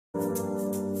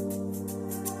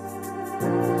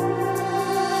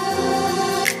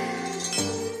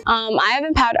I have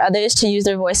empowered others to use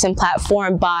their voice and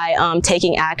platform by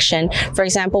taking action. For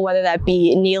example, whether that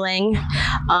be kneeling,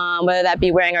 whether that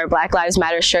be wearing our Black Lives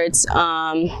Matter shirts,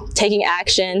 taking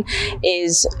action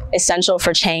is essential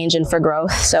for change and for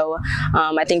growth. So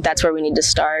I think that's where we need to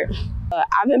start.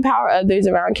 I've empowered others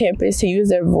around campus to use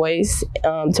their voice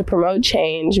to promote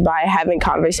change by having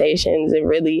conversations and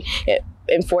really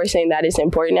enforcing that it's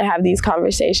important to have these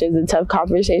conversations, the tough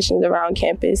conversations around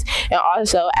campus, and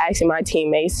also asking my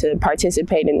teammates to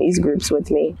participate in these groups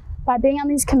with me. By being on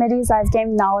these committees, I've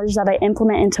gained knowledge that I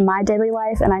implement into my daily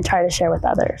life and I try to share with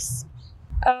others.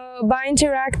 By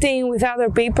interacting with other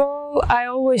people, I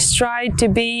always try to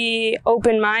be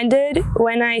open-minded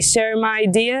when I share my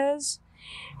ideas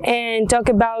and talk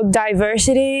about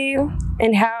diversity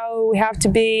and how we have to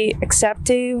be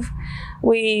accepting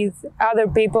with other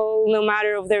people, no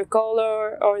matter of their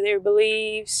color or their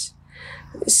beliefs.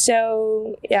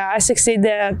 So yeah, I succeed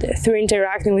that through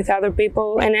interacting with other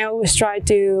people, and I always try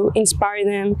to inspire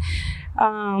them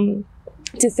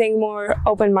to think more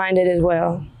open-minded as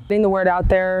well. Getting the word out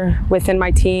there within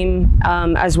my team,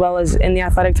 as well as in the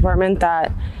athletic department,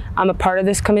 that I'm a part of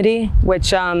this committee,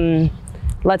 which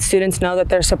lets students know that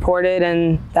they're supported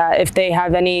and that if they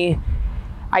have any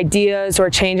ideas or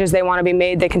changes they want to be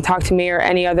made, they can talk to me or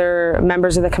any other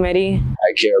members of the committee.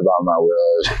 I care about my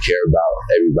world, I care about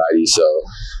everybody, so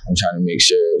I'm trying to make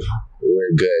sure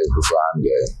we're good before I'm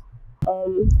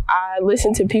good. I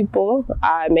listened to people,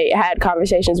 I had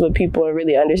conversations with people and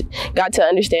really got to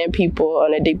understand people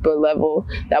on a deeper level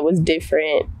that was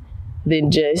different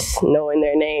than just knowing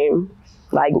their name.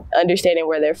 Like understanding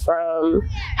where they're from,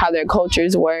 how their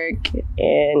cultures work,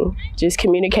 and just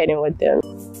communicating with them.